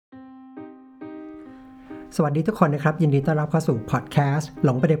สวัสดีทุกคนนะครับยินดีต้อนรับเข้าสู่พอดแคสต์หล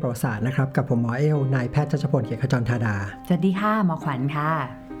งประเด็นประวัติศาสตร์นะครับกับผมหมอเอลนายแพทย์ชัชพลเกียรติขจรธาดาสวัสดีค่ะหมอขวัญค่ะ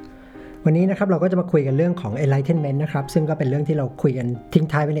วันนี้นะครับเราก็จะมาคุยกันเรื่องของ Enlightenment นะครับซึ่งก็เป็นเรื่องที่เราคุยกันทิ้ง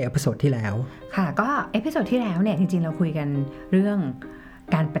ท้ายไว้ในเอพิโซดที่แล้วค่ะก็เอพิโซดที่แล้วเนี่ยจริงๆเราคุยกันเรื่อง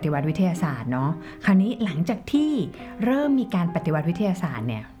การปฏิวัติวิทยาศาสตร์เนาะคราวนี้หลังจากที่เริ่มมีการปฏิวัติวิทยาศาสตร์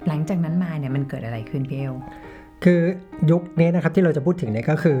เนี่ยหลังจากนั้นมาเนี่ยมันเกิดอะไรขึ้นพี่เอลคือยุคนี้นะครับที่เราจะพูดถึงเนี่ย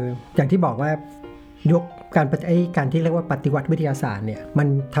ก็คืออย่างที่บอกว่ายุคการที่เรียกว่าปฏิวัติวิทยาศาสตร์เนี่ยมัน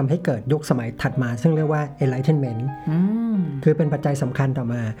ทำให้เกิดยุคสมัยถัดมาซึ่งเรียกว่า Enlightenment คือเป็นปัจจัยสำคัญต่อ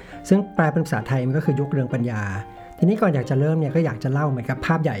มาซึ่งแปลเป็นภาษาไทยมันก็คือยุคเรืองปัญญาทีนี้ก่อนอยากจะเริ่มเนี่ยก็อยากจะเล่าเหมือนกับภ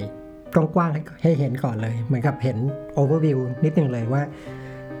าพใหญ่กว้างๆให้เห็นก่อนเลยเหมือนกับเห็น overview นิดนึงเลยว่า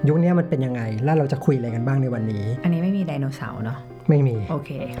ยุคนี้มันเป็นยังไงแล้วเราจะคุยอะไรกันบ้างในวันนี้อันนี้ไม่มีไดโนเสาร์เนาะไม่มีโอเ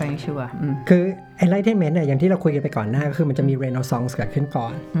คก็ยังชัวร์คือ Enlightenment เนี่ยอย่างที่เราคุยกันไปก่อนหน้าก็คือมันจะมี Renaissance เกิดขึ้นก่อ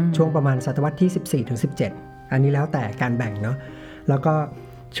นช่วงประมาณศตวรรษที่ 14-17 อันนี้แล้วแต่การแบ่งเนาะแล้วก็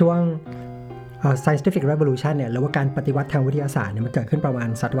ช่วงScientific Revolution เนี่ยหรือว่าการปฏิวัติทางวิทยาศาสตร์เนี่ยมันเกิดขึ้นประมาณ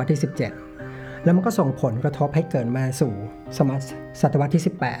ศตวรรษที่ 17 แล้วมันก็ส่งผลกระทบให้เกิดมาสู่ศตวรรษที่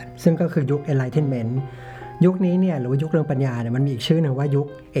 18 ซึ่งก็คือยุค Enlightenment ยุคนี้เนี่ยหรือว่ายุคเรืองปัญญาเนี่ยมันมีอีกชื่อหนึ่งว่ายุค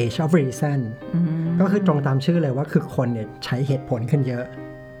Age of Reason ก็คือตรงตามชื่อเลยว่าคือคนเนี่ยใช้เหตุผลขึ้นเยอะ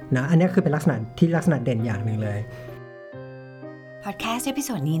นะอันนี้คือเป็นลักษณะเด่นอย่างหนึ่งเลยพอดแคสต์เอพิโซ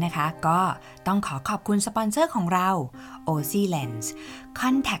ดนี้นะคะก็ต้องขอบคุณสปอนเซอร์ของเรา OC Lens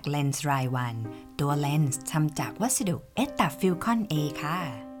Contact Lens รายวันตัวเลนส์ทำจากวัสดุเอตตาฟิลคอน A ค่ะ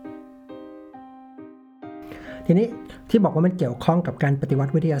ทีนี้ที่บอกว่ามันเกี่ยวข้องกับการปฏิวั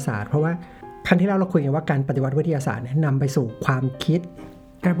ติวิทยาศาสตร์เพราะว่าครั้งที่เราคุยกันว่าการปฏิวัติวิทยาศาสตร์นำไปสู่ความคิด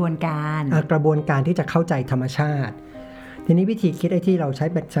กระบวนการที่จะเข้าใจธรรมชาติทีนี้วิธีคิดไอ้ที่เราใช้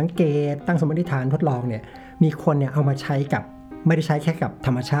แบบสังเกตตั้งสมมติฐานทดลองเนี่ยมีคนเนี่ยเอามาใช้กับไม่ได้ใช้แค่กับธ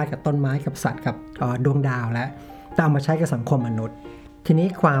รรมชาติกับต้นไม้กับสัตว์กับดวงดาวแล้วแต่เอามาใช้กับสังคมมนุษย์ทีนี้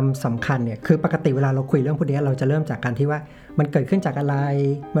ความสำคัญเนี่ยคือปกติเวลาเราคุยเรื่องพวกนี้เราจะเริ่มจากการที่ว่ามันเกิดขึ้นจากอะไร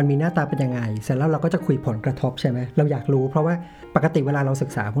มันมีหน้าตาเป็นยังไงเสร็จแล้วเราก็จะคุยผลกระทบใช่ไหมเราอยากรู้เพราะว่าปกติเวลาเราศึ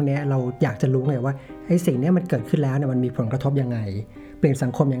กษาพวกนี้เราอยากจะรู้ไงว่าไอ้สิ่งนี้มันเกิดขึ้นแล้วเนี่ยมันมีผลกระทบยังไงเปลี่ยนสั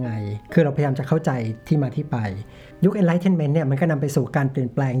งคมยังไงคือเราพยายามจะเข้าใจที่มาที่ไปยุค Enlightenment เนี่ยมันก็นำไปสู่การเปลี่ยน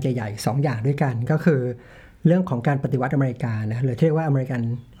แปลงใหญ่ๆ2 อย่างด้วยกันก็คือเรื่องของการปฏิวัติอเมริกานะหรือที่เรียกว่า American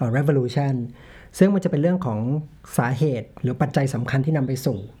Revolution ซึ่งมันจะเป็นเรื่องของสาเหตุหรือปัจจัยสำคัญที่นำไป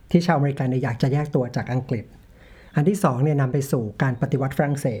สู่ที่ชาวอเมริกันอยากจะแยกตัวจากอังกฤษอันที่2เนี่ยนำไปสู่การปฏิวัติฝ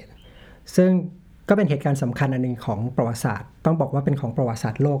รั่งเศสซึ่งก็เป็นเหตุการณ์สำคัญอันนึงของประวัติศาสตร์ต้องบอกว่าเป็นของประวัติศา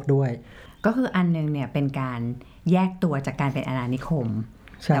สตร์โลกด้วยก็คืออันนึงเนี่ยเป็นการแยกตัวจากการเป็นอาณานิคม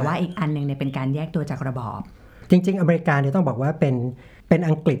แต่ว่าอีกอันนึงเนี่ยเป็นการแยกตัวจากระบอบจริงๆอเมริกาเนี่ยต้องบอกว่าเป็น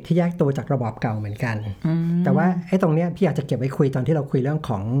อังกฤษที่แยกตัวจากระบอบเก่าเหมือนกันแต่ว่าไอ้ตรงเนี้ยพี่อาจจะเก็บไว้คุยตอนที่เราคุยเรื่อง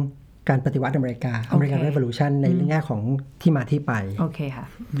ของการปฏิวัติอเมริกา American Revolution ในแง่ของที่มาที่ไปโอเคค่ะ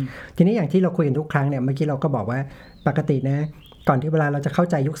ทีนี้อย่างที่เราคุยกันทุกครั้งเนี่ยเมื่อกี้เราก็บอกว่าปกตินะก่อนที่เวลาเราจะเข้า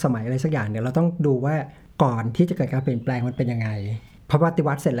ใจยุคสมัยอะไรสักอย่างเนี่ยเราต้องดูว่าก่อนที่จะเกิดการเปลี่ยนแปลงมันเป็นยังไงพอปฏิ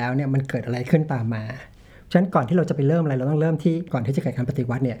วัติเสร็จแล้วเนี่ยมันเกิดอะไรขึ้นตามมาฉะนั้นก่อนที่เราจะไปเริ่มอะไรเราต้องเริ่มที่ก่อนที่จะเกิดการปฏิ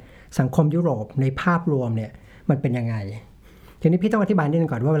วัติเนี่ยสังคมยุโรปในภาพรวมเนี่ยมันเป็นยังไงทีนี้พี่ต้องอธิบายนิดนึ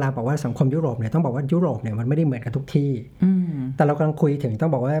งก่อนว่าเวลาบอกว่าสังคมยุโรปเนี่ยต้องบอกว่ายุโรปเนี่ยมันไม่ได้เหมือนกันทุกที่แต่เรากำลังคุยถึงต้อ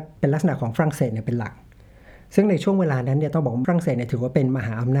งบอกว่าเป็นลักษณะของฝรั่งเศสเนี่ยเป็นหลักซึ่งในช่วงเวลานั้นเนี่ยต้องบอกว่าฝรั่งเศสเนี่ยถือว่าเป็นมห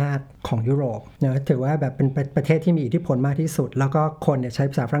าอำนาจของยุโรปนะถือว่าแบบเป็นประเทศที่มีอิทธิพลมากที่สุดแล้วก็คนเนี่ยใช้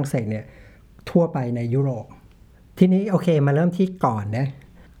ภาษาฝรั่งเศสเนี่ยทั่วไปในยุโรปทีนี้โอเคมาเริ่มที่ก่อนนะ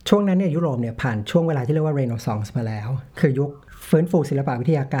ช่วงนั้นเนี่ยยุโรปเนี่ยผ่านช่วงเวลาที่เรียกว่าเรเนซองส์มาแล้วคือยุคฟื้นฟูศิลปวิ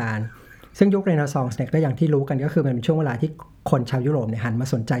ทยาการซึ่งยุคเรเนซองส์เนี่ยก็อย่างที่รู้กันก็คือมันเป็นช่วงเวลาที่คนชาวยุโรปเนี่ยหันมา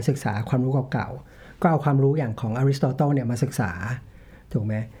สนใจศึกษาความรู้เก่าๆก็เอาความรู้อย่างของอริสโตเติลเนี่ยมาศึกษาถูกไ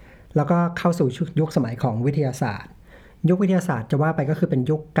หมแล้วก็เข้าสู่ยุคสมัยของวิทยาศาสตร์ยุควิทยาศาสตร์จะว่าไปก็คือเป็น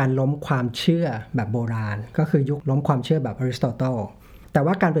ยุคการล้มความเชื่อแบบโบราณก็คือยุคล้มความเชื่อแบบอริสโตเติลแต่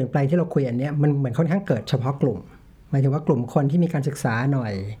ว่าการเปลี่ยนแปลงที่เราคุยอันนี้มันเหมือนค่อนข้างเกิดเฉพาะกลุ่มหมายถึงว่ากลุ่มคนที่มีการศึกษาหน่อ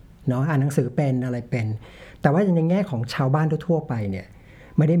ยเนาะอ่านหนังสือเป็นอะไรเป็นแต่ว่าในแง่ของชาวบ้านทั่วไปเนี่ย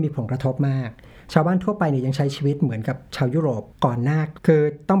ไม่ได้มีผลกระทบมากชาวบ้านทั่วไปเนี่ยยังใช้ชีวิตเหมือนกับชาวยุโรปก่อนหน้าคือ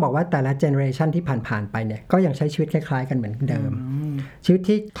ต้องบอกว่าแต่ละเจเนอเรชันที่ผ่านไปเนี่ยก็ยังใช้ชีวิตคล้ายๆกันเหมือนเดิมชีวิต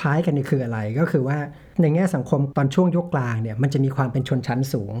ที่คล้ายกันนี่คืออะไรก็คือว่าในแง่สังคมตอนช่วงยุคกลางเนี่ยมันจะมีความเป็นชนชั้น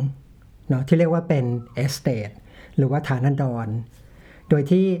สูงเนาะที่เรียกว่าเป็นเอสเตทหรือว่าฐานันดรโดย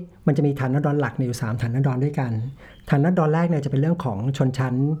ที่มันจะมีฐานันดรหลักอยู่3ฐานันดรด้วยกันฐานันดรแรกเนี่ยจะเป็นเรื่องของชน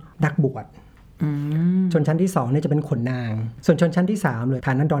ชั้นนักบวชชนชั้นที่2เนี่ยจะเป็นขุนนางส่วนชนชั้นที่3หรือฐ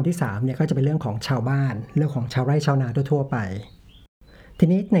านันดรที่3เนี่ยก็จะเป็นเรื่องของชาวบ้านเรื่องของชาวไร่ชาวนาทั่วไปที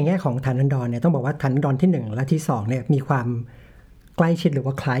นี้ในแง่ของฐานันดรเนี่ยต้องบอกว่าฐานันดรที่1และที่2เนี่ยมีความใกล้ชิดหรือ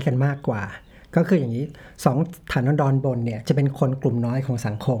ว่าคล้ายกันมากกว่า ก็คืออย่างนี้2ฐานันดรบนเนี่ยจะเป็นคนกลุ่มน้อยของ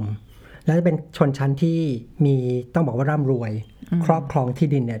สังคมและจะเป็นชนชั้นที่มีต้องบอกว่าร่ำรวยครอบครองที่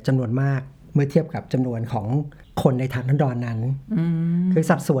ดินเนี่ยจำนวนมากเมื่อเทียบกับจำนวนของคนในฐานันดรนั้นคือ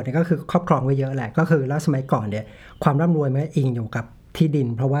สัดส่วนเนี่ยก็คือครอบครองไว้เยอะแหละก็คือแล้วสมัยก่อนเนี่ยความร่ำรวยมันอิงอยู่กับที่ดิน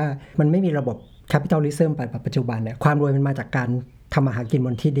เพราะว่ามันไม่มีระบบแคปิตอลิซึมแบบปัจจุบันเนี่ยความรวยมันมาจากการทำมาหากินบ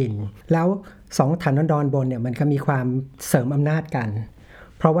นที่ดินแล้ว2ฐานันดรบนเนี่ยมันก็มีความเสริมอำนาจกัน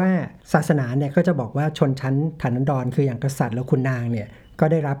เพราะว่าศาสนาเนี่ยก็จะบอกว่าชนชั้นฐานันดรคืออย่างกษัตริย์และขุนนางเนี่ยก็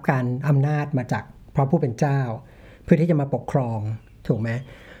ได้รับการอำนาจมาจากพระผู้เป็นเจ้าเพื่อที่จะมาปกครองถูกไหม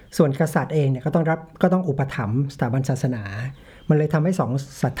ส่วนกษัตริย์เองเนี่ยก็ต้องอุปถัมภ์สถาบันศาสนามันเลยทำให้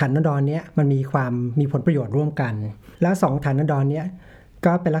2ฐานันดรเนี้ยมันมีผลประโยชน์ร่วมกันแล้ว2ฐานันดรเนี้ย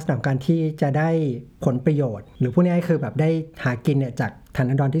ก็เป็นลักษณะของการที่จะได้ผลประโยชน์หรือพูดง่ายๆคือแบบได้หากินเนี่ยจากฐา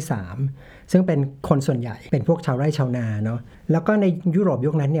นันดรที่3ซึ่งเป็นคนส่วนใหญ่เป็นพวกชาวไร่ชาวนาเนาะแล้วก็ในยุโรป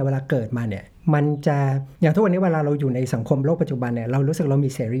ยุคนั้นเนี่ยเวลาเกิดมาเนี่ยมันจะอย่างทุกวันนี้เวลาเราอยู่ในสังคมโลกปัจจุบันเนี่ยเรารู้สึกเรามี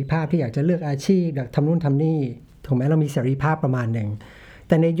เสรีภาพที่อยากจะเลือกอาชีพอยากทำนู่นทำนี่ถูกไหมเรามีเสรีภาพประมาณหนึ่งแ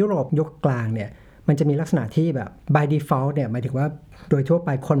ต่ในยุโรปยุคกลางเนี่ยมันจะมีลักษณะที่แบบ by default เนี่ยหมายถึงว่าโดยทั่วไป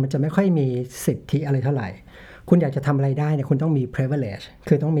คนมันจะไม่ค่อยมีสิทธิอะไรเท่าไหร่คุณอยากจะทำอะไรได้เนี่ยคุณต้องมี privilege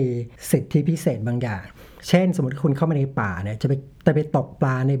คือต้องมีสิทธิพิเศษบางอย่างเช่นสมมติคุณเข้ามาในป่าเนี่ยจะไปตกปล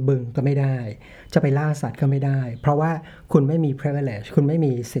าในบึงก็ไม่ได้จะไปล่าสัตว์ก็ไม่ได้เพราะว่าคุณไม่มี privilege คุณไม่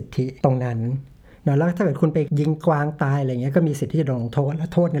มีสิทธิตรงนั้นแล้วถ้าเกิดคุณไปยิงกวางตายอะไรเงี้ยก็มีสิทธิที่จะโดนลงโทษและ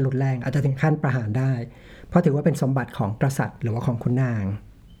โทษในรุนแรงอาจจะถึงขั้นประหารได้เพราะถือว่าเป็นสมบัติของกษัตริย์หรือว่าของขุนนาง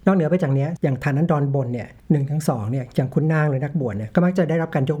นอกเหนือไปจากนี้อย่างฐานันดรบนเนี่ย1-2เนี่ยอย่างขุนนางหรือนักบวชเนี่ยก็มักจะได้รับ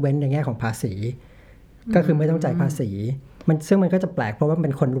การยกเว้นในแง่ของภาษีก็คือไม่ต้องจ่ายภาษีซึ่งมันก็จะแปลกเพราะว่าเป็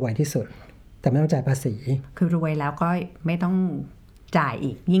นคนรวยที่สุดแต่ไม่ต้องจ่ายภาษีคือรวยแล้วก็ไม่ต้องจ่าย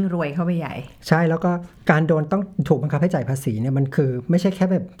อีกยิ่งรวยเข้าไปใหญ่ใช่แล้วก็การโดนต้องถูกบังคับให้จ่ายภาษีเนี่ยมันคือไม่ใช่แค่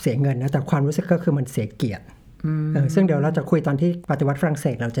แบบเสียเงินนะแต่ความรู้สึกก็คือมันเสียเกียรติซึ่งเดี๋ยวเราจะคุยตอนที่ปฏิวัติฝรั่งเศ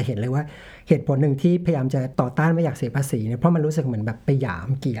สเราจะเห็นเลยว่าเหตุผลหนึ่งที่พยายามจะต่อต้านไม่อยากเสียภาษีเนี่ยเพราะมันรู้สึกเหมือนแบบไปหยาม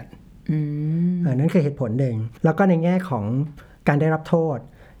เกียรตินั่นคือเหตุผลหนึ่งแล้วก็ในแง่ของการได้รับโทษ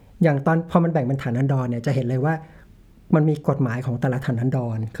อย่างตอนพอมันแบ่งเป็นฐานันดรเนี่ยจะเห็นเลยว่ามันมีกฎหมายของแต่ละฐานันด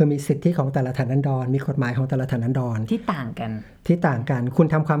รคือมีสิทธิของแต่ละฐานันดรมีกฎหมายของแต่ละฐานันดรที่ต่างกันคุณ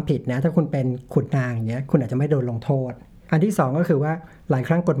ทำความผิดนะถ้าคุณเป็นขุนนางอย่างเงี้ยคุณอาจจะไม่โดนลงโทษอันที่2ก็คือว่าหลายค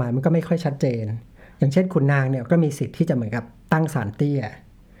รั้งกฎหมายมันก็ไม่ค่อยชัดเจนอย่างเช่นขุนนางเนี่ยก็มีสิทธิ์ที่จะเหมือนกับตั้งศาลเตี้ย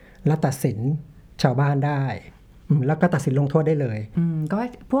แล้วตัดสินชาวบ้านได้แล้วก็ตัดสินลงโทษได้เลยก็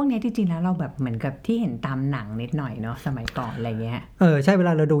พวกนี้จริงๆแล้วเราแบบเหมือนกับที่เห็นตามหนังนิดหน่อยเนาะสมัยก่อนอะไรเงี้ยใช่เวล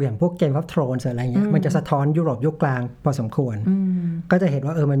าเราดูอย่างพวก Game of Thrones อะไรเงี้ยมันจะสะท้อนยุโรปยุคกลางพอสมควรก็จะเห็น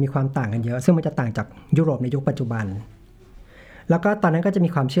ว่ามันมีความต่างกันเยอะซึ่งมันจะต่างจากยุโรปในยุคปัจจุบันแล้วก็ตอนนั้นก็จะมี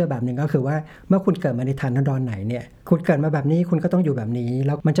ความเชื่อแบบหนึ่งก็คือว่าเมื่อคุณเกิดมาในฐานันดรไหนเนี่ยคุณเกิดมาแบบนี้คุณก็ต้องอยู่แบบนี้แ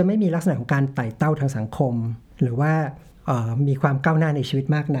ล้วมันจะไม่มีลักษณะของการไต่เต้าทางสังคมหรือว่ามีความก้าวหน้าในชีวิต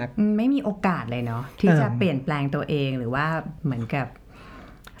มากนักไม่มีโอกาสเลยเนาะที่จะเปลี่ยนแปลงตัวเองหรือว่าเหมือนกับ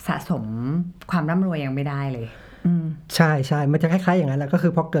สะสมความร่ำรวยยังไม่ได้เลยใช่ใช่มันจะคล้ายๆอย่างนั้นแหละก็คื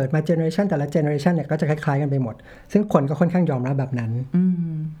อพอเกิดมาเจเนอเรชันแต่ละเจเนอเรชันเนี่ยก็จะคล้ายๆกันไปหมดซึ่งคนก็ค่อนข้างยอมรับแบบนั้น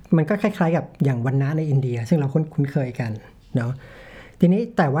มันก็คล้ายๆกับอย่างวรรณะในอินเดียซึ่งเราคุ้นเคยกันเนาะทีนี้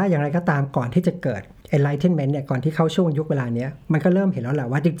แต่ว่าอย่างไรก็ตามก่อนที่จะเกิด Enlightenment เนี่ยก่อนที่เข้าช่วงยุคเวลานี้มันก็เริ่มเห็นแล้วแหละ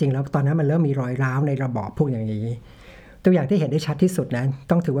ว่าจริงๆแล้วตอนนั้นมันเริ่มมีรอยร้าวในระบอบพวกอย่างนี้ตัวอย่างที่เห็นได้ชัดที่สุดนะ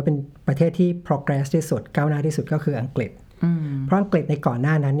ต้องถือว่าเป็นประเทศที่ progress ที่สุดก้าวหน้าที่สุดก็คืออังกฤษเพราะอังกฤษในก่อนห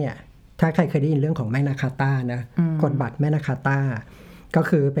น้านั้นเนี่ยถ้าใครเคยได้ยินเรื่องของแมกนาคาร์ตานะกฎบัตรแมกนาคาร์ตาก็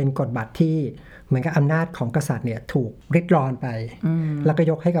คือเป็นกฎบัตรที่เหมือนกับอำนาจของกษัตริย์เนี่ยถูกริดรอนไปแล้วก็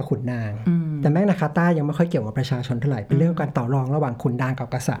ยกให้กับขุนนางแต่แมกนาคาร์ตายังไม่ค่อยเกี่ยวกับประชาชนเท่าไหร่เป็นเรื่องการต่อรองระหว่างขุนนางกับ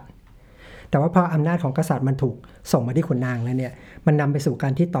กษัตริย์แต่ว่าพออำนาจของกษัตริย์มันถูกส่งมาที่ขุนนางแล้วเนี่ยมันนำไปสู่กา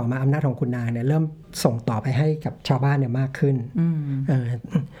รที่ต่อมาอำนาจของขุนนางเนี่ยเริ่มส่งต่อไปให้กับชาวบ้านเนี่ยมากขึ้น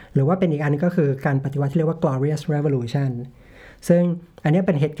หรือว่าเป็นอีกอันนึงก็คือการปฏิวัติที่เรียกว่า glorious revolution ซึ่งอันนี้เ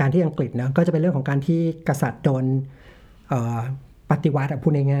ป็นเหตุการณ์ที่อังกฤษนะก็จะเป็นเรื่องของการที่กษัตริย์โดนปฏิวัติพู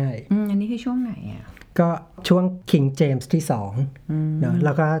ดง่ายๆอันนี้คือช่วงไหนอ่ะก็ช่วง King James ที่2เนาะแ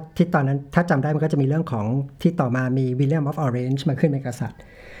ล้วก็ที่ตอนนั้นถ้าจำได้มันก็จะมีเรื่องของที่ต่อมามี William of Orange มาขึ้นเป็นกษัตริย์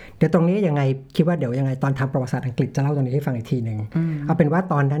เดี๋ยวตรงนี้ยังไงคิดว่าเดี๋ยวยังไงตอนทำประวัติศาสตร์อังกฤษจะเล่าตรงนี้ให้ฟังอีกทีนึงเอาเป็นว่า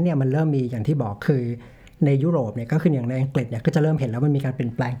ตอนนั้นเนี่ยมันเริ่มมีอย่างที่บอกคือในยุโรปเนี่ยก็คืออย่างในอังกฤษเนี่ยก็จะเริ่มเห็นแล้วมันมีการเปลี่ย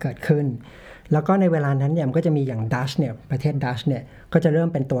นแปลงเกิดขึ้นแล้วก็ในเวลานั้นเนี่ยมันก็จะมีอย่างดัชเนี่ยประเทศดัชเนี่ยก็จะเริ่ม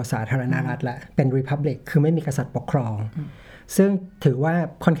เป็นตัวสาธารณรัฐละเป็น Republic คือไม่มีกษัตริย์ปกครองซึ่งถือว่า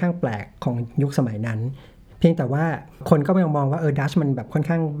ค่อนข้างแปลกของยุคสมัยนั้นเพียงแต่ว่าคนก็ยังมองว่าดัชมันแบบค่อน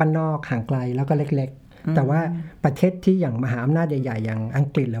ข้างบ้านนอกห่างไกลแล้วก็เล็กๆแต่ว่าประเทศที่อย่างมหาอำนาจใหญ่ๆอย่างอัง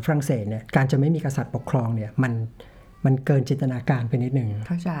กฤษหรือฝรั่งเศสเนี่ยการจะไม่มีกษัตริย์ปกครองเนี่ยมัน มันเกินจินตนาการไปนิดนึง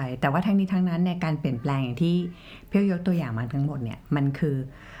เข้าใจแต่ว่าทั้งนี้ทั้งนั้นในการเปลี่ยนแปลงอย่างที่พี่ยกตัวอย่างมาทั้งหมดเนี่ยมันคือ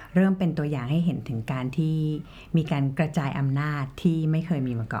เริ่มเป็นตัวอย่างให้เห็นถึงการที่มีการกระจายอำนาจที่ไม่เคย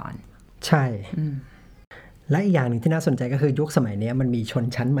มีมาก่อนใช่และอีกอย่างหนึ่งที่น่าสนใจก็คือยุคสมัยนี้มันมีช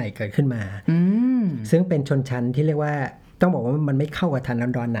นชั้นใหม่เกิดขึ้นมาซึ่งเป็นชนชั้นที่เรียกว่าต้องบอกว่ามันไม่เข้ากับทัน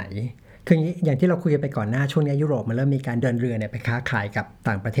รันดรไหนคืออย่างที่เราคุยกันไปก่อนหน้าช่วงนี้ยุโรปมันเริ่มมีการเดินเรือเนี่ยไปค้าขายกั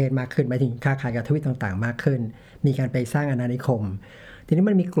บต่างประเทศมากขึ้นหมายถึงค้าขายกับทวีปต่างๆมากขึ้นมีการไปสร้างอาณานิคมที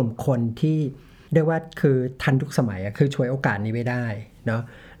นี้มันมีกลุ่มคนที่เรียกว่าคือทันยุคสมัยคือช่วยโอกาสนี้ไว้ได้เนาะ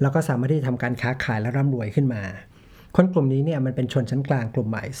แล้วก็สามารถที่จะทำการค้าขายและร่ำรวยขึ้นมาคนกลุ่มนี้เนี่ยมันเป็นชนชั้นกลางกลุ่ม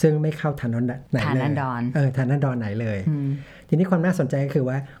ใหม่ซึ่งไม่เข้าฐานะไหนเลยฐานะดอนไหนเลยทีนี้ความน่าสนใจก็คื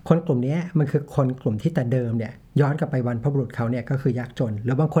อว่าคนกลุ่มนี้มันคือคนกลุ่มที่แต่เดิมเนี่ยย้อนกลับไปวันพบุรุษเขาเนี่ยก็คือยากจนแ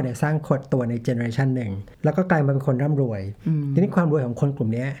ล้วบางคนเนี่ยสร้างคนตัวในเจเนอเรชันหนึ่งแล้วก็กลายมาเป็นคนร่ำรวยทีนี้ความรวยของคนกลุ่ม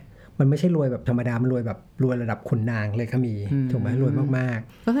นี้มันไม่ใช่รวยแบบธรรมดามันรวยแบบรวยระดับขุนนางเลยก็มีถูกไหมรวยมาก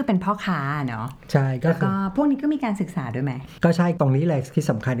ๆก็คือเป็นพ่อค้าเนาะใช่แล้วก็พวกนี้ก็มีการศึกษาด้วยไหมก็ใช่ตรงนี้แหละที่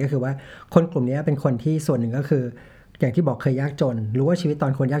สำคัญก็คือว่าคนกลุ่มนี้เป็นคนที่ส่วนหนึ่งก็คืออย่างที่บอกเคยยากจนรู้ว่าชีวิตตอ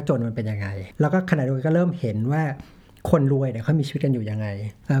นคนยากจนมันเป็นยังไงแล้วก็ขณะเดียวกันก็เริ่มเห็นว่าคนรวยเนี่ยเขามีชีวิตกันอยู่ยังไ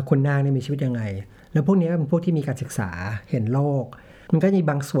งคุณนางเนี่ยมีชีวิตยังไงแล้วพวกนี้เป็นพวกที่มีการศึกษาเห็นโลกมันก็มี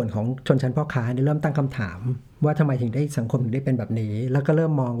บางส่วนของชนชั้นพ่อค้าเริ่มตั้งคำถามว่าทำไมถึงได้สังคมถึงได้เป็นแบบนี้แล้วก็เริ่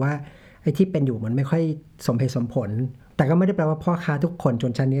มมองว่าไอ้ที่เป็นอยู่มันไม่ค่อยสมเหตุสมผลแต่ก็ไม่ได้แปลว่าพ่อค้าทุกคนช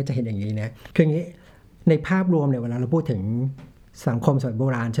นชั้นนี้จะเห็นอย่างนี้นะคืออย่างนี้ในภาพรวมเนี่ยเวลาเราพูดถึงสังคมสมัยโบ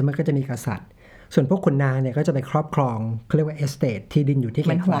ราณใช่ไหมก็จะมีกษัตริย์ส่วนพวกขุนนางเนี่ยก็จะไปครอบครองเขาเรียกว่าเอสเตทที่ดินอยู่ที่ไกล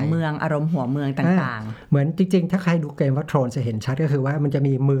ๆมันหัวเมืองอารมณ์หัวเมืองต่างๆเหมือนจริงๆถ้าใครดูเกมว่าโทรนจะเห็นชัดก็คือว่ามันจะ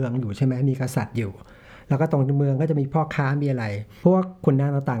มีเมืองอยู่ใช่ไหมมีกษัตริย์อยู่แล้วก็ตรงเมืองก็จะมีพ่อค้ามีอะไรพวกขุนน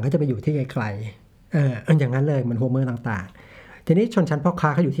างต่างๆก็จะไปอยู่ที่ไกลๆอย่างนั้นเลยมันหัวเมืองต่างๆทีนี้ชนชั้นพ่อค้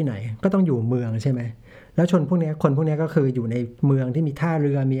าเขาอยู่ที่ไหนก็ต้องอยู่เมืองใช่ไหมแล้วคนพวกนี้ก็คืออยู่ในเมืองที่มีท่าเ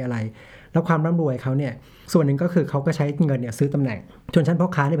รือมีอะไรแล้วความร่ำรวยเขาเนี่ยส่วนหนึ่งก็คือเขาก็ใช้เงินเนี่ยซื้อตำแหน่งชนชั้นพ่อ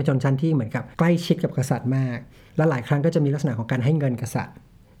ค้าเนี่ยเป็นชนชั้นที่เหมือนกับใกล้ชิดกับกษัตริย์มากและหลายครั้งก็จะมีลักษณะของการให้เงินกษัตริย์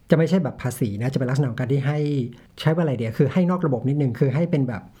จะไม่ใช่แบบภาษีนะจะเป็นลักษณะของการที่ให้ใช้ว่าอะไรเดียวคือให้นอกระบบนิดนึงคือให้เป็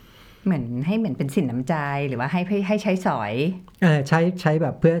นแบบเหมือนเป็นสินน้ำใจหรือว่าให้ใช้สอยใช้แ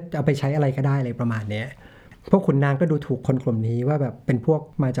บบเพื่อเอาไปใช้อะไรก็ได้เลยประมาณนี้พวกขุนนางก็ดูถูกคนกลุ่มนี้ว่าแบบเป็นพว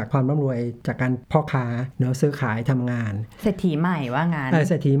กมาจากความร่ำรวยจากการพ่อค้าเนื้อซื้อขายทำงานเศรษฐีใหม่ว่างา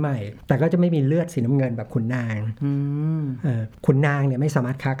นเศรษฐีใหม่แต่ก็จะไม่มีเลือดสีน้ำเงินแบบขุนนางขุนนางเนี่ยไม่สา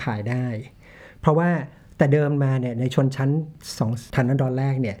มารถค้าขายได้เพราะว่าแต่เดิมมาเนี่ยในชนชั้น2ฐานะดอนแ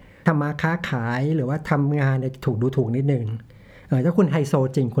รกเนี่ยทำมาค้าขายหรือว่าทำงานเนี่ยถูกดูถูกนิดนึงถ้าคุณไฮโซ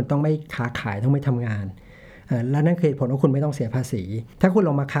จริงคุณต้องไม่ค้าขายต้องไม่ทำงานแล้วนั่นคือผลว่าคุณไม่ต้องเสียภาษีถ้าคุณ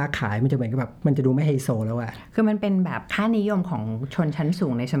ลงมาค้าขายมันจะเหมือนกับแบบมันจะดูไม่ไฮโซแล้วอะคือมันเป็นแบบค่านิยมของชนชั้นสู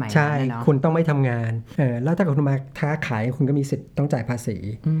งในสมัยนั้นเนาะคุณต้องไม่ทำงานแล้วถ้าคุณมาค้าขายคุณก็มีสิทธิ์ต้องจ่ายภ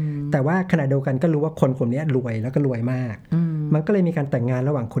าษีแต่ว่าขณะเดียวกันก็รู้ว่าคนกลุ่มนี้รวยแล้วก็รวยมากมันก็เลยมีการแต่งงา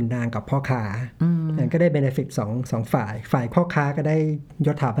นระหว่างขุนนางกับพ่อค้าก็ได้เบเนฟิตสองฝ่ายพ่อค้าก็ได้ย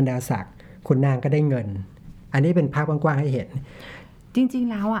ศถาบรรดาศักดิ์ขุนนางก็ได้เงินอันนี้เป็นภาพกว้างๆให้เห็นจริงๆ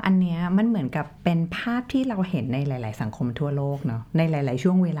แล้วอันเนี้ยมันเหมือนกับเป็นภาพที่เราเห็นในหลายๆสังคมทั่วโลกเนาะในหลาย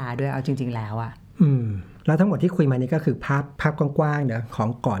ๆช่วงเวลาด้วยเอาจริงๆแล้วแล้วทั้งหมดที่คุยมานี้ก็คือภาพกว้างๆเนาะข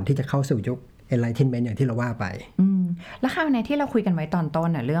องก่อนที่จะเข้าสู่ยุค Enlightenment อย่างที่เราว่าไปแล้วคราวนี้ที่เราคุยกันไว้ตอ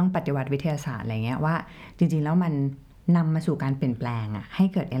นต้นเรื่องปฏิวัติวิทยาศาสตร์อะไรเงี้ยว่าจริงๆแล้วมันนำมาสู่การเปลี่ยนแปลงให้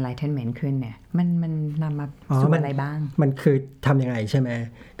เกิด Enlightenment ขึ้นเนี่ยมันนำมาสู่อะไรบ้างมันคือทำยังไงใช่ไ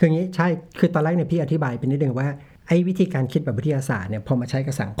หมคืออย่างนี้ใช่คือตอนแรกเนี่ยพี่อธิบายไปนิดนึงว่าไอ้วิธีการคิดแบบวิทยาศาสตร์เนี่ยพอมา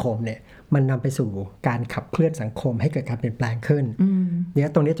ใช้กับสังคมเนี่ยมันนำไปสู่การขับเคลื่อนสังคมให้เกิดการเปลี่ยนแปลงขึ้นเนี่ย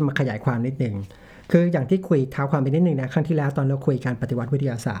ตรงนี้จะมาขยายความนิดนึงคืออย่างที่คุยเท้าความไปนิดนึงนะครั้งที่แล้วตอนเราคุยการปฏิวัติวิท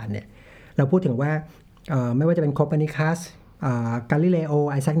ยาศาสตร์เนี่ยเราพูดถึงว่าไม่ว่าจะเป็นโคเปอร์นิคัสกาลิเลโ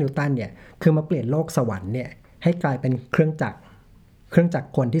อไอแซคนิวตันเนี่ยคือมาเปลี่ยนโลกสวรรค์เนี่ยให้กลายเป็นเครื่องจัก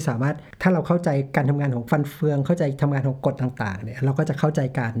รกลที่สามารถถ้าเราเข้าใจการทำงานของฟันเฟืองเข้าใจทำงานของกฎต่างๆเนี่ยเราก็จะเข้าใจ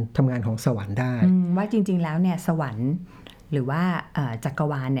การทำงานของสวรรค์ได้ว่าจริงๆแล้วเนี่ยสวรรค์หรือว่าจักร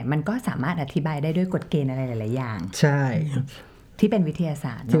วาลเนี่ยมันก็สามารถอธิบายได้ด้วยกฎเกณฑ์อะไรหลายๆอย่างใช่ที่เป็นวิทยา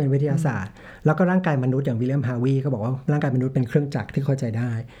ศาสตร์แล้วก็ร่างกายมนุษย์อย่างวิลเลียมฮาวีก็บอกว่าร่างกายมนุษย์เป็นเครื่องจักรที่เข้าใจไ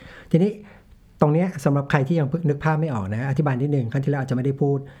ด้ทีนี้ตรงนี้สำหรับใครที่ยังนึกภาพไม่ออกนะอธิบายนิดนึงครั้งที่แล้วอาจจะไม่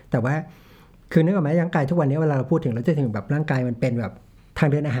ได้พูดแต่ว่าคือนึกออกไหมร่างกายทุกวันนี้เวลาเราพูดถึงเราจะถึงแบบร่างกายมันเป็นแบบทาง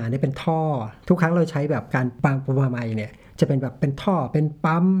เดินอาหารเนี่ยเป็นท่อทุกครั้งเราใช้แบบการบางประมาณเนี่ยจะเป็นแบบเป็นท่อเป็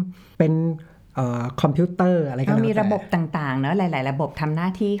นปั๊มเป็นคอมพิวเตอร์อะไรก็แล้วแต่มีระบบต่างๆเนอะหลายๆระบบทำหน้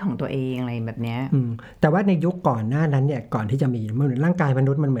าที่ของตัวเองอะไรแบบเนี้ยแต่ว่าในยุคก่อนหน้านั้นเนี่ยก่อนที่จะมีเหมือนร่างกายม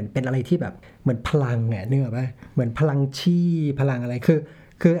นุษย์มันเหมือนเป็นอะไรที่แบบเหมือนพลังเนี่ยนึกออกป่ะเหมือนพลังชีพลังอะไร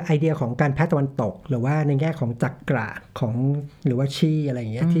คือไอเดียของการแพทย์ตะวันตกหรือว่าในแง่ของจักระของหรือว่าชีอะไรอย่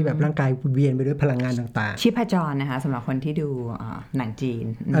างเงี้ยที่แบบร่างกายเวียนไปด้วยพลังงานต่างๆชีพจรนะคะสำหรับคนที่ดูหนั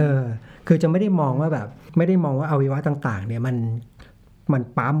งจีนคือจะไม่ได้มองว่าแบบไม่ได้มองว่าอวัยวะต่างๆเนี่ยมั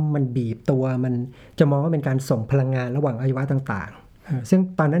นปั๊มมันบีบตัวมันจะมองว่าเป็นการส่งพลังงานระหว่างอวัยวะต่างๆซึ่ง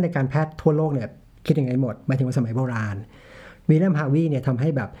ตอนนั้นในการแพทย์ทั่วโลกเนี่ยคิดอย่างไรหมดหมายถึงว่าสมัยโบราณวิลเลียมฮาร์วีเนี่ยทำ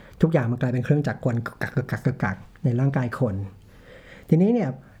ให้แบบทุกอย่างมันกลายเป็นเครื่องจักรกลกักในร่างกายคนทีนี้เ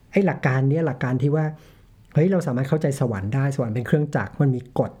นี่ยไอ้หลักการที่ว่าเฮ้ยเราสามารถเข้าใจสวรรค์ได้สวรรค์เป็นเครื่องจักรมันมี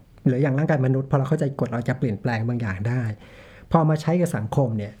กฎหรืออย่างร่างกายมนุษย์พอเราเข้าใจกฎเราจะเปลี่ยนแปลงบางอย่างได้พอมาใช้กับสังค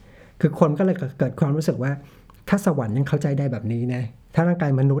มเนี่ยคือคนก็เลยเกิดความรู้สึกว่าถ้าสวรรค์ยังเข้าใจได้แบบนี้นะถ้าร่างก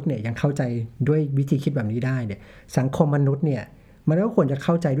ายมนุษย์เนี่ยยังเข้าใจด้วยวิธีคิดแบบนี้ได้เนี่ยสังคมมนุษย์เนี่ยมันก็ควรจะเ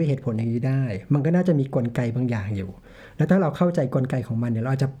ข้าใจด้วยเหตุผลอย่างนี้ได้มันก็น่าจะมีกลไกบางอย่างอยู่แล้วถ้าเราเข้าใจกลไกของมันเนี่ยเ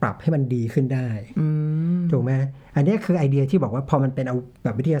ราจะปรับให้มันดีขึ้นได้ถูกไหมอันนี้คือไอเดียที่บอกว่าพอมันเป็นเอาแ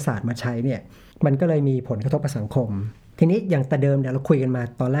บบวิทยาศาสตร์มาใช้เนี่ยมันก็เลยมีผลกระทบกับสังคมทีนี้อย่างแต่เดิมเนี่ยเราคุยกันม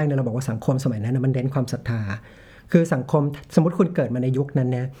าตอนแรกเนี่ยเราบอกว่าสังคมสมัยนั้นมันเน้นความศรัทธาคือสังคมสมมติคุณเกิดมาในยุคนั้น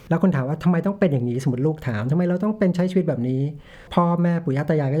นะแล้วคุณถามว่าทำไมต้องเป็นอย่างนี้สมมติลูกถามทำไมเราต้องเป็นใช้ชีวิตแบบนี้พ่อแม่ปู่ย่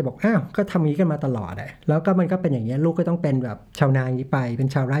าตายายก็จะบอกอ้าวก็ทำอย่างนี้กันมาตลอดแล้วก็มันก็เป็นอย่างนี้ลูกก็ต้องเป็นแบบชาวนาอย่างนี้ไปเป็น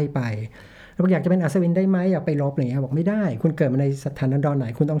ชาวไร่ไปแล้วอยากจะเป็นอัศวินได้ไหมอยากไปรบอะไรเงี้ยบอกไม่ได้คุณเกิดมาในสถานะดอนไ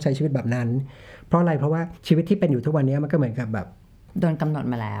หนคุณต้องใช้ชีวิตแบบนั้นเพราะอะไรเพราะว่าชีวิตที่เป็นอยู่ทุกวันนี้มันก็เหมือนกับแบบโดนกำหน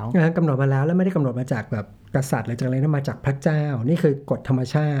ดมาแล้วแล้วไม่ได้กำหนดมาจากแบบกษัตริย์หรือจากอะไรนะมาจากพระเจ้านี่คือกฎธรร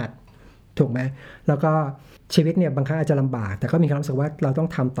มชาติถูกไหมแล้วก็ชีวิตเนี่ยบางครั้งอาจจะลำบากแต่ก็มีความรู้สึกว่าเราต้อง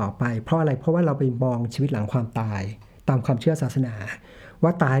ทำต่อไปเพราะอะไรเพราะว่าเราไปมองชีวิตหลังความตายตามความเชื่อศาสน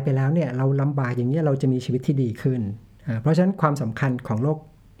าว่าตายไปแล้วเนี่ยเราลำบากอย่างนี้เราจะมีชีวิตที่ดีขึ้นเพราะฉะนั้นความสำคัญของโล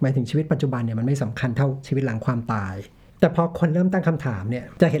กหมายถึงชีวิตปัจจุบันเนี่ยมันไม่สำคัญเท่าชีวิตหลังความตายแต่พอคนเริ่มตั้งคำถามเนี่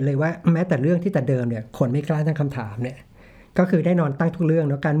ยจะเห็นเลยว่าแม้แต่เรื่องที่แต่เดิมเนี่ยคนไม่กล้าตั้งคำถามเนี่ยก็คือได้นอนตั้งทุกเรื่อ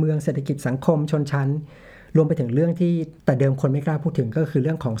งเนาะการเมืองเศรษฐกิจสังคมชนชั้นรวมไปถึงเรื่องที่แต่เดิมคนไม่กล้าพูดถึงก็คือ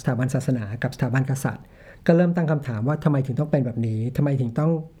เรื่องของสถาบันศาสนากับสถาบันกษัตริย์ก็เริ่มตั้งคำถามว่าทำไมถึงต้องเป็นแบบนี้ทำไมถึงต้อง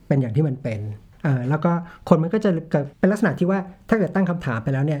เป็นอย่างที่มันเป็นแล้วก็คนมันก็จะเป็นลักษณะที่ว่าถ้าเกิดตั้งคำถามไป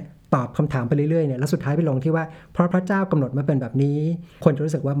แล้วเนี่ยตอบคำถามไปเรื่อยๆเนี่ยแล้วสุดท้ายไปลงที่ว่าเพราะพระเจ้ากำหนดมาเป็นแบบนี้คนจะรู้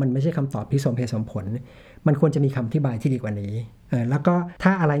สึกว่ามันไม่ใช่คำตอบที่สมเหตุสมผลมันควรจะมีคำอธิบายที่ดีกว่านี้แล้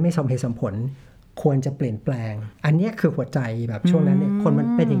วก็ถ้าอะไรไม่สมเหตุสมผลควรจะเปลี่ยนแปลงอันนี้คือหัวใจแบบช่วงนั้นเนี่ยค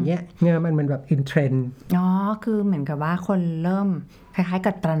นมันเป็นอย่างเงี้ยเนี่ยมันแบบอินเทรนด์คือเหมือนกับว่าคนเริ่มคล้ายๆ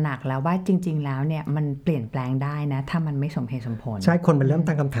กับตระหนักแล้วว่าจริงๆแล้วเนี่ยมันเปลี่ยนแปลงได้นะถ้ามันไม่สมเหตุสมผลใช่คนมันเริ่ม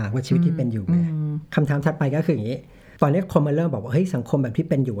ตั้งคำถามว่าชีวิตที่เป็นอยู่ไงคำถามถัดไปก็คืออย่างนี้ตอนนี้คนมันเริ่มบอกว่าเฮ้ยสังคมแบบที่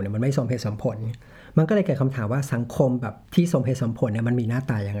เป็นอยู่เนี่ยมันไม่สมเหตุสมผลมันก็เลยเกิดคำถามว่าสังคมแบบที่สมเหตุสมผลเนี่ยมันมีหน้า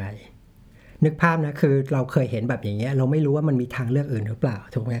ตายังไงนึกภาพนะคือเราเคยเห็นแบบอย่างเงี้ยเราไม่รู้ว่ามันมีทางเลือกอื่นหรือเปล่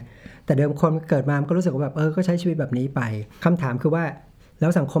าถูกไหมแต่เดิมคนเกิดมามันก็รู้สึกว่าแบบก็ใช้ชีวิตแบบนี้ไปคำถามคือว่าแล้ว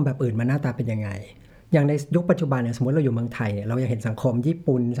สังคมแบบอื่นมันหน้าตาเป็นยังไงอย่างในยุคปัจจุบันเนี่ยสมมติเราอยู่เมืองไทยเนี่ยเรายังเห็นสังคมญี่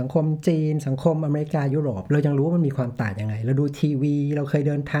ปุ่นสังคมจีนสังคมอเมริกายุโรปเรายังรู้ว่ามันมีความต่างยังไงเราดูทีวีเราเคย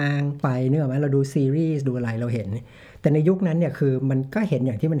เดินทางไปเนอะไหมเราดูซีรีส์ดูอะไรเราเห็นแต่ในยุคนั้นเนี่ยคือมันก็เห็นอ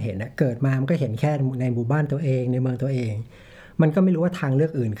ย่างที่มันเห็นนะเกิดมามันก็เห็นแค่ในหมู่บ้านตัวเองในเมืองตัวเองมันก็ไม่รู้ว่าทางเลือ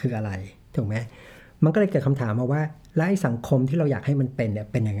กอื่นคืออะไรถูกไหมมันก็เลยเกิดคำถามมาว่าแล้วไอ้สังคมที่เราอยากให้มันเป็นเนี่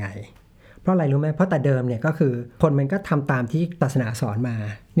ยเป็นยังไงเพราะอะไรรู้ไหมเพราะแต่เดิมเนี่ยก็คือคนมันก็ทำตามที่ศาสนาสอนมา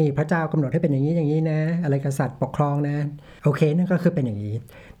นี่พระเจ้ากำหนดให้เป็นอย่างนี้อย่างนี้นะอะไรกษัตริย์ปกครองนะโอเคนั่นก็คือเป็นอย่าง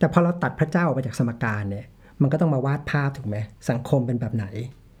นี้แต่พอเราตัดพระเจ้าออกไปจากสมการเนี่ยมันก็ต้องมาวาดภาพถูกไหมสังคมเป็นแบบไห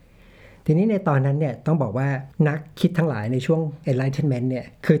นทีนี้ในตอนนั้นเนี่ยต้องบอกว่านักคิดทั้งหลายในช่วง Enlightenment เนี่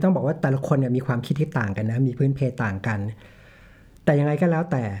ยคือต้องบอกว่าแต่ละคนเนี่ยมีความคิดที่ต่างกันนะมีพื้นเพต่างกันแต่ยังไงก็แล้ว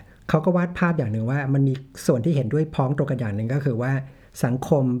แต่เขาก็วาดภาพอย่างหนึ่งว่ามันมีส่วนที่เห็นด้วยพ้องตรงกันอย่างหนึ่งก็คือว่าสัง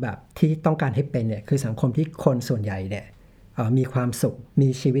คมแบบที่ต้องการให้เป็นเนี่ยคือสังคมที่คนส่วนใหญ่เนี่ยมีความสุข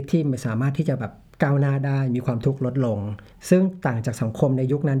มีชีวิตที่สามารถที่จะแบบก้าวหน้าได้มีความทุกข์ลดลงซึ่งต่างจากสังคมใน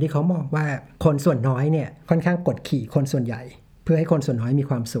ยุคนั้นที่เขามองว่าคนส่วนน้อยเนี่ยค่อนข้างกดขี่คนส่วนใหญ่เพื่อให้คนส่วนน้อ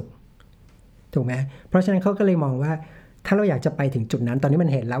ยมีความสุขถูกไหมเพราะฉะนั้นเขาก็เลยมองว่าถ้าเราอยากจะไปถึงจุดนั้นตอนนี้มัน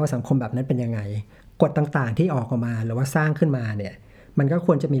เห็นแล้วว่าสังคมแบบนั้นเป็นยังไงกฎต่างๆที่ออกมาหรือว่าสร้างขึ้นมาเนี่ยมันก็ค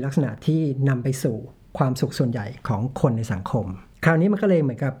วรจะมีลักษณะที่นำไปสู่ความสุขส่วนใหญ่ของคนในสังคมคราวนี้มันก็เลยเห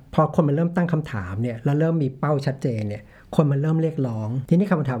มือนกับพอคนมันเริ่มตั้งคำถามเนี่ยแล้วเริ่มมีเป้าชัดเจนเนี่ยคนมันเริ่มเรียกร้องที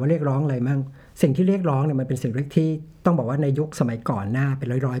นี้คำถามว่าเรียกร้องอะไรมั่งสิ่งที่เรียกร้องเนี่ยมันเป็นสิ่งที่ต้องบอกว่าในยุคสมัยก่อนหน้าเป็น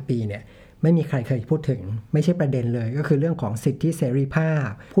ร้อยปีเนี่ยไม่มีใครเคยพูดถึงไม่ใช่ประเด็นเลยก็คือเรื่องของสิทธิเสรีภ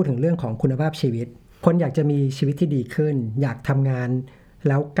าพพูดถึงเรื่องของคุณภาพชีวิตคนอยากจะมีชีวิตที่ดีขึ้นอยากทำงานแ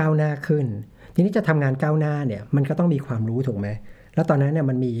ล้วก้าวหน้าขึ้นทีนี้จะทำงานก้าวหน้าเนี่ยมันก็ต้องมีความรู้ถูกไหมแล้วตอนนั้นเนี่ย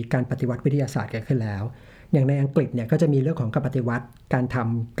มันมีการปฏิวัติวิทยาศาสตร์เกิดขึ้นแล้วอย่างในอังกฤษเนี่ยก็จะมีเรื่องของการปฏิวัติการ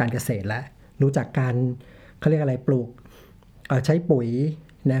ทำการเกษตรและรู้จักการเขาเรียกอะไรปลูกใช้ปุ๋ย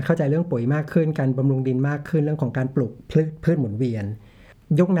นะเข้าใจเรื่องปุ๋ยมากขึ้นการบำรุงดินมากขึ้นเรื่องของการปลูกพืชหมุนเวียน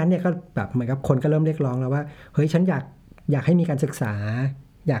ยุคนั้นเนี่ยก็แบบเหมือนกับคนก็เริ่มเรียกร้องแล้วว่าเฮ้ยฉันอยากให้มีการศึกษา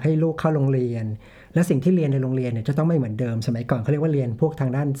อยากให้ลูกเข้าโรงเรียนและสิ่งที่เรียนในโรงเรียนเนี่ยจะต้องไม่เหมือนเดิมสมัยก่อนเขาเรียกว่าเรียนพวกทา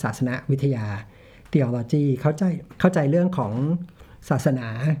งด้านศาสนวิทยา theology เข้าใจเรื่องของศาสนา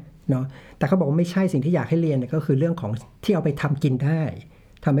เนาะแต่เขาบอกว่าไม่ใช่สิ่งที่อยากให้เรียนเนี่ยก็คือเรื่องของที่เอาไปทำกินได้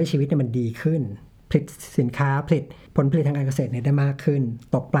ทำให้ชีวิตเนี่ยมันดีขึ้นผลิตสินค้าผลิตผลผลิตทางการเกษตรเนี่ยได้มากขึ้น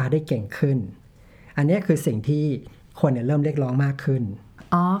ตกปลาได้เก่งขึ้นอันนี้คือสิ่งที่คนเนี่ยเริ่มเรียกร้องมากขึ้น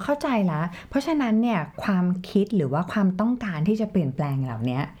อ๋อเข้าใจละเพราะฉะนั้นเนี่ยความคิดหรือว่าความต้องการที่จะเปลี่ยนแปลงเหล่า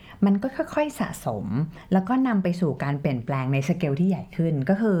นี้มันก็ค่อยๆสะสมแล้วก็นำไปสู่การเปลี่ยนแปลงในสเกลที่ใหญ่ขึ้น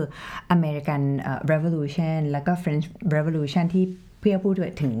ก็คือ American Revolution แล้วก็ French Revolution ที่เพื่อพูด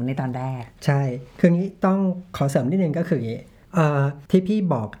ถึงในตอนแรกใช่คืองี้ต้องขอเสริมนิดนึงก็คืออย่างนี้ที่พี่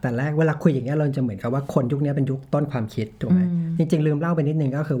บอกแต่แรกเวลาคุยอย่างนี้เราจะเหมือนกับว่าคนยุคนี้เป็นยุคต้นความคิดถูกไหมจริงๆลืมเล่าไปนิดนึ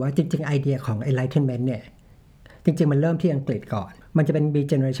งก็คือว่าจริงๆไอเดียของ Enlightenment เนี่ยจริงๆมันเริ่มที่อังกฤษก่อนมันจะเป็นมี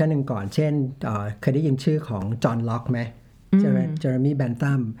เจเนอเรชันหนึ่งก่อนเช่นเคยได้ยินชื่อของจอห์นล็อกไหมเจอร์มี่แบน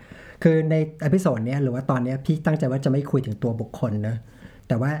ตัมคือในเอพิโซดนี้หรือว่าตอนนี้พี่ตั้งใจว่าจะไม่คุยถึงตัวบุคคลนะแ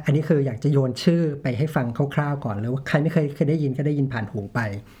ต่ว่าอันนี้คืออยากจะโยนชื่อไปให้ฟังคร่าวๆก่อนหรือว่าใครไม่เคยได้ยินก็ได้ยินผ่านหูไป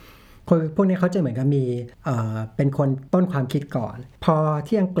คนพวกนี้เขาจะเหมือนกับมีเป็นคนต้นความคิดก่อนพอ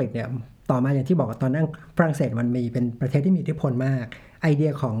ที่อังกฤษเนี่ยต่อมาอย่างที่บอกตอนนั้นฝรั่งเศสมันมีเป็นประเทศที่มีอิทธิพลมากไอเดี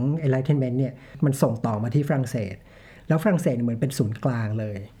ยของ Enlightenment เนี่ยมันส่งต่อมาที่ฝรั่งเศสแล้วฝรั่งเศสเหมือนเป็นศูนย์กลางเล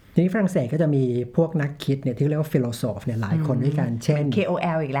ยทีนี้ฝรั่งเศสก็จะมีพวกนักคิดเนี่ยที่เรียกว่าฟิโลโซฟเนี่ยหลายคนด้วยกันเช่น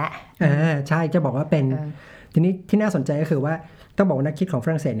KOL อีกแล้วใช่จะบอกว่าเป็นทีนี้ที่น่าสนใจก็คือว่าต้องบอกว่านักคิดของฝ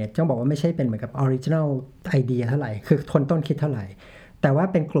รั่งเศสเนี่ยต้องบอกว่าไม่ใช่เป็นเหมือนกับออริจินัลไอเดียเท่าไหร่คือคนต้นคิดเท่าไหร่แต่ว่า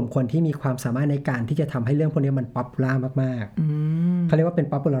เป็นกลุ่มคนที่มีความสามารถในการที่จะทำให้เรื่องพวกนี้มันป๊อปปูล่ามากๆเขาเรียกว่าเป็น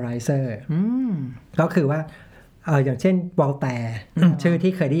popularizer ก็คือว่าอย่างเช่นวอลแตร์ชื่อ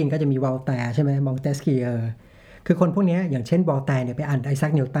ที่เคยได้ยินก็จะมีวอลแตร์ใช่ไหมมองเตสเกียร์คือคนพวกนี้อย่างเช่นวอลแตร์เนี่ยไปอ่านไอแซ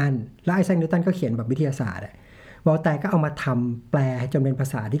คนิวตันแล้วไอแซคนิวตันก็เขียนแบบวิทยาศาสตร์วอลแตร์ก็เอามาทำแปลจนเป็นภา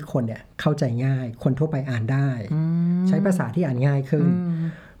ษาที่คนเนี่ยเข้าใจง่ายคนทั่วไปอ่านได้ใช้ภาษาที่อ่านง่ายขึ้น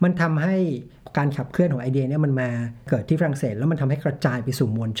มันทำให้การขับเคลื่อนของไอเดียเนี่ยมันมาเกิดที่ฝรั่งเศสแล้วมันทำให้กระจายไปสู่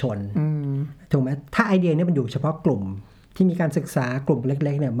มวลชนถูกไหมถ้าไอเดียเนี่ยมันอยู่เฉพาะกลุ่มที่มีการศึกษากลุ่มเ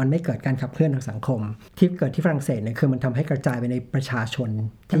ล็กๆเนี่ยมันไม่เกิดการขับเคลื่อนทางสังคมที่เกิดที่ฝรั่งเศสเนี่ยคือมันทำให้กระจายไปในประชาชน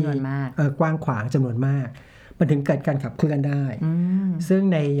ที่กว้างขวางจำนวนมากมันถึงเกิดการขับเคลื่อนได้ซึ่ง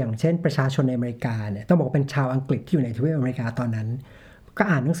ในอย่างเช่นประชาชนในอเมริกาเนี่ยต้องบอกเป็นชาวอังกฤษที่อยู่ในทวีปอเมริกาตอนนั้นก็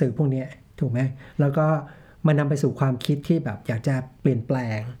อ่านหนังสือพวกนี้ถูกไหมแล้วก็มันนำไปสู่ความคิดที่แบบอยากจะเปลี่ยนแปล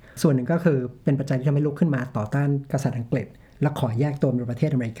งส่วนหนึ่งก็คือเป็นปัจจัยที่ทำให้ลุกขึ้นมาต่อต้านกษัตริย์อังกฤษและขอแยกตัวเป็นประเท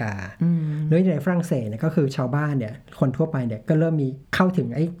ศอเมริกาโดยในฝรั่งเศสเนี่ยก็คือชาวบ้านเนี่ยคนทั่วไปเนี่ยก็เริ่มมีเข้าถึง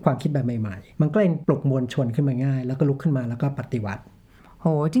ไอ้ความคิดแบบใหม่ๆมันก็เลยปลุกมวลชนขึ้นมาง่ายแล้วก็ลุกขึ้นมาแล้วก็ปฏิวัติโห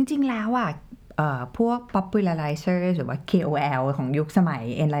จริงๆแล้วอ่ะพวก popularizer หรือว่า KOL ของยุคสมัย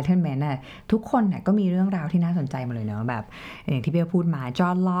Enlightenment น่ะทุกคนน่ะก็มีเรื่องราวที่น่าสนใจมาเลยเนาะแบบอย่างที่เบลพูดมาจอ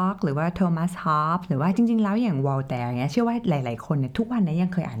ห์นล็อกหรือว่าโทมัสฮอปหรือว่าจริงๆแล้วอย่างวอลแตร์เงี้ยเชื่อว่าหลายๆคนเนี่ยทุกวันนี้ยั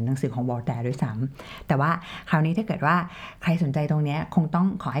งเคยอ่านหนังสือของวอลแตร์ด้วยซ้ำแต่ว่าคราวนี้ถ้าเกิดว่าใครสนใจตรงเนี้ยคงต้อง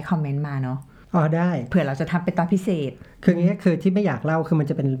ขอให้คอมเมนต์มาเนาะได้เผื่อเราจะทำเป็นตอนพิเศษคืออย่างนี้คือที่ไม่อยากเล่าคือมัน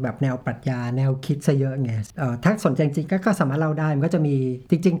จะเป็นแบบแนวปรัชญาแนวคิดซะเยอะไงถ้าสนใจจริงๆก็สามารถเล่าได้มันก็จะมี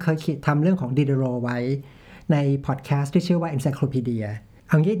จริงๆเคยทำเรื่องของดิเดโรไว้ในพอดแคสต์ที่ชื่อว่า Encyclopedia เ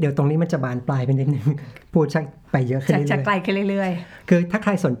อางี้เดี๋ยวตรงนี้มันจะบานปลายไปนิดนึงพูดชักไปเยอะขึ้นเรื่อยๆชักไกลขึ้นเรื่อยๆคือถ้าใค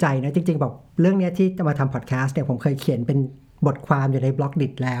รสนใจนะจริงๆบอกเรื่องนี้ที่จะมาทำพอดแคสต์เนี่ยผมเคยเขียนเป็นบทความอยู่ในบล็อกดิ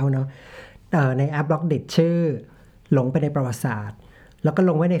ทแล้วเนาะในแอปบล็อกดิทชื่อหลงไปในประวัติศาสตร์แล้วก็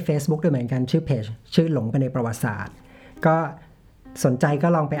ลงไว้ใน Facebook ด้วยเหมือนกันชื่อเพจชื่อหลงไปในประวัติศาสตร์ก็สนใจก็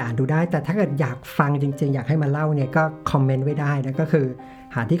ลองไปอ่านดูได้แต่ถ้าเกิดอยากฟังจริงๆอยากให้มาเล่าเนี่ยก็คอมเมนต์ไว้ได้นะก็คือ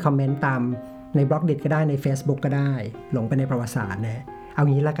หาที่คอมเมนต์ตามในบล็อกดิทก็ได้ใน Facebook ก็ได้หลงไปในประวัติศาสตร์นะเอา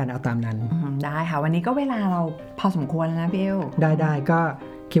งี้ละกันเอาตามนั้นได้ค่ะวันนี้ก็เวลาเราพอสมควรแล้วนะพี่เอลได้ก็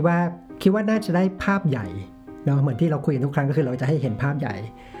คิดว่าน่าจะได้ภาพใหญ่เนาะเหมือนที่เราคุยกันทุกครั้งก็คือเราจะให้เห็นภาพใหญ่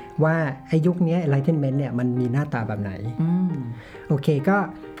ว่าไอ้ยุคนี้ Enlightenment เนี่ยมันมีหน้าตาแบบไหนโอเคก็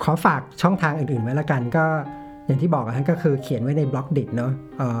ขอฝากช่องทางอื่นๆไว้ละกันก็อย่างที่บอกก็คือเขียนไว้ในบล็อกดิทเนาะ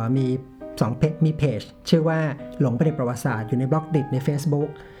มี2เพจมีเพจชื่อว่าหลงไปในประวัติศาสตร์อยู่ในบล็อกดิทใน Facebook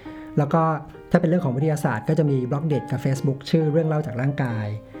แล้วก็ถ้าเป็นเรื่องของวิทยาศาสตร์ก็จะมีบล็อกดิทกับ Facebook ชื่อเรื่องเล่าจากร่างกาย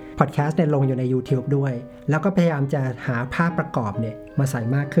พอดแคสต์เนี่ยลงอยู่ใน YouTube ด้วยแล้วก็พยายามจะหาภาพประกอบเนี่ยมาใส่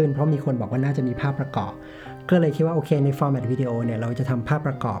มากขึ้นเพราะมีคนบอกว่าน่าจะมีภาพประกอบก็เลยคิดว่าโอเคในฟอร์แมตวิดีโอเนี่ยเราจะทำภาพป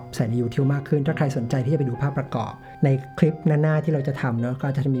ระกอบใส่ใน YouTube มากขึ้นถ้าใครสนใจที่จะไปดูภาพประกอบในคลิปหน้าที่เราจะทำเนาะก็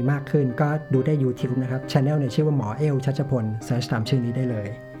จะมีมากขึ้นก็ดูได้ YouTube นะครับ Channel เนี่ยชื่อว่าหมอเอลชัชพลเสิร์ชตามชื่อนี้ได้เลย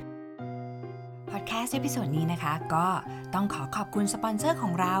พอดแคสต์ เอพิโซดนี้นะคะก็ต้องขอบคุณสปอนเซอร์ขอ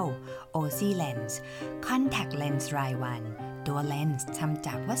งเรา OC Lens Contact Lens รายวันตัวเลนส์ทำจ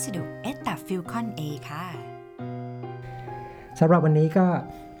ากวัสดุเอตตาฟิลคอน A ค่ะสำหรับวันนี้ก็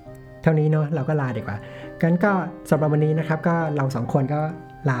เท่านี้เนาะเราก็ลาดีกว่างั้นก็สำหรับวันนี้นะครับก็เราสองคนก็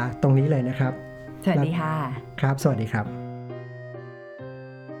ลาตรงนี้เลยนะครับสวัสดีค่ะครับสวัสดีครับ